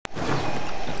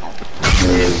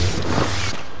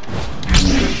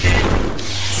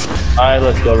Alright,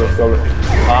 let's go.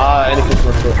 Anakin's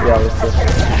not supposed to be out, let's go.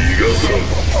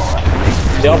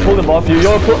 Yeah, I'll pull him off you.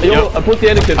 Yo, I put the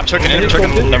Anakin. I'm choking in,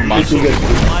 never mind.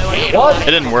 What?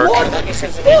 It didn't work. You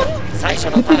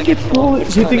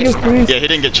think it's free? Yeah, he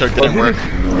didn't get choked, it didn't work.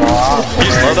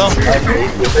 He's low though?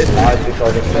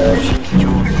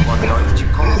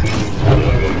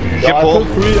 Good pull.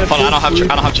 Hold on, I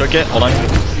don't have choke yet. Hold on.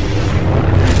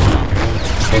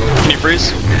 Can you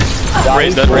freeze?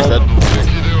 Ray's dead.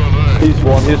 He's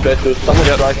one, he's dead too. Someone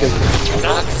strike him.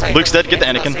 Luke's dead, get the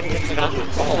Anakin.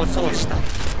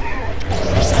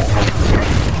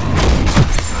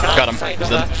 Got him, he's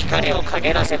dead.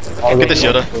 Get this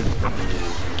Yoda.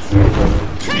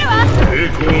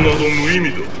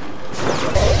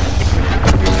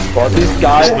 But this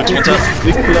guy,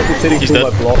 he's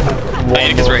dead.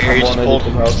 Anakin's right here, he just pulled.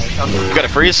 You got a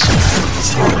freeze?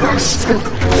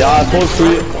 Yeah, I pulled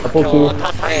 3, I pulled 2.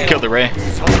 Killed the Ray.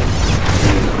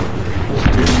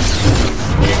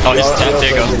 Oh, he's tapped, there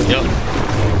you go. Yep.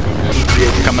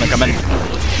 Come in.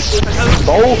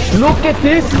 Oh, look at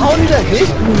this! How did I hit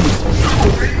me?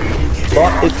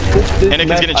 But it's this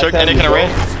Anakin's getting choked, Anakin array.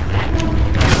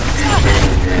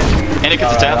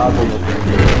 Anakin's a tap.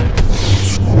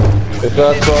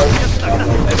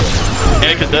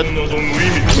 Anakin's dead.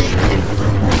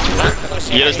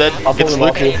 Yoda's dead. Gets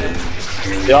Luke.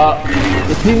 Yeah.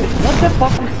 What the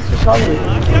fuck is this?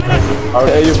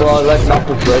 Okay, you bro, let's not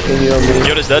put breaking here on me.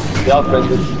 Yoda's dead. Yeah,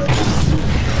 friendly.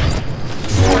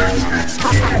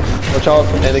 Watch out,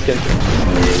 Anakin.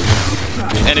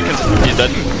 He's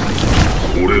dead.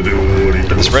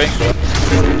 Get the spray.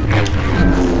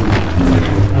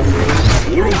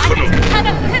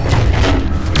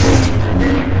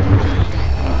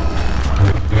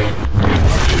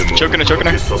 Choking her.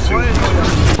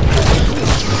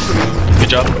 Good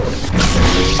job.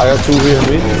 I got 2 here on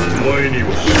me.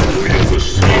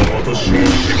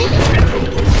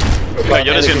 Alright,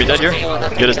 Yoda's gonna be dead here.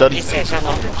 Yoda's dead.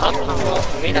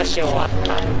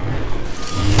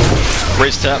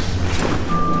 Raise tap.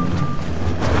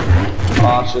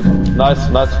 Ah shit. Nice.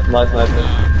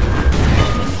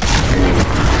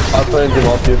 I'll put him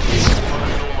off you.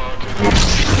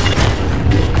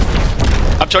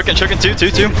 I'm choking, 2.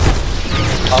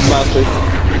 I'm massive.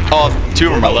 Oh, 2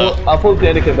 of them are low. I'll pull the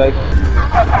Anakin back.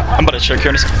 I'm about to choke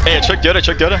here. Hey, I choked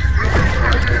Yoda.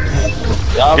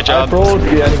 Yeah, good job. I pulled the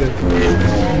Anakin.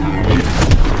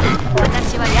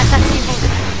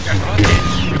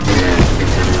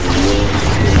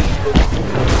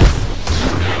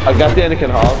 I got the Anakin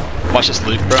half. Watch this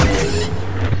loot, bro.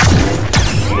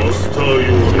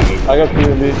 I got 2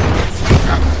 of these.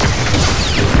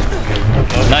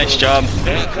 Nice job.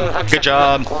 Good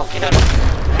job.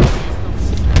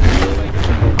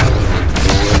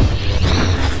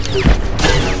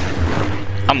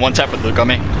 I'm 1 tap with Luke on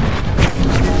me.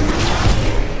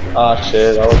 Ah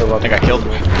shit, I was about I got killed.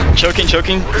 Choking.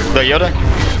 The Yoda.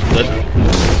 Dead.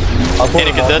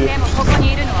 Anakin dead.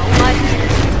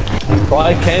 Bro,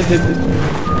 I can't hit this.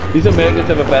 These Americans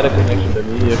have a better connection than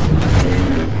me here.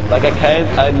 Like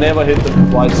I never hit them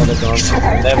twice on the gun.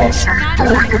 Never.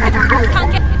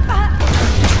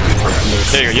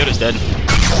 There you go, Yoda's dead.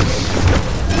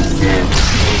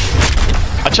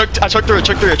 I choked 3.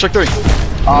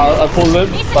 I pulled him,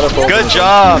 but I pulled him. Good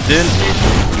job, dude.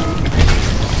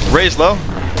 Ray's low.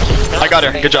 I got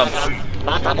her. Good job.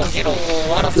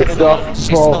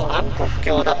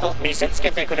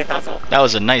 That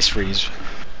was a nice freeze.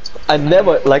 I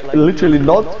never, like, literally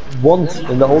not once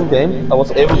in the whole game, I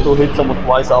was able to hit someone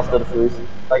twice after the freeze.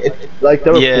 Like,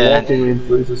 they were blocking me in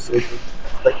freezes. It's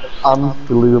like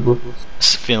unbelievable.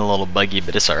 It's feeling a little buggy,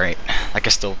 but it's alright. I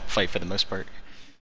can still fight for the most part.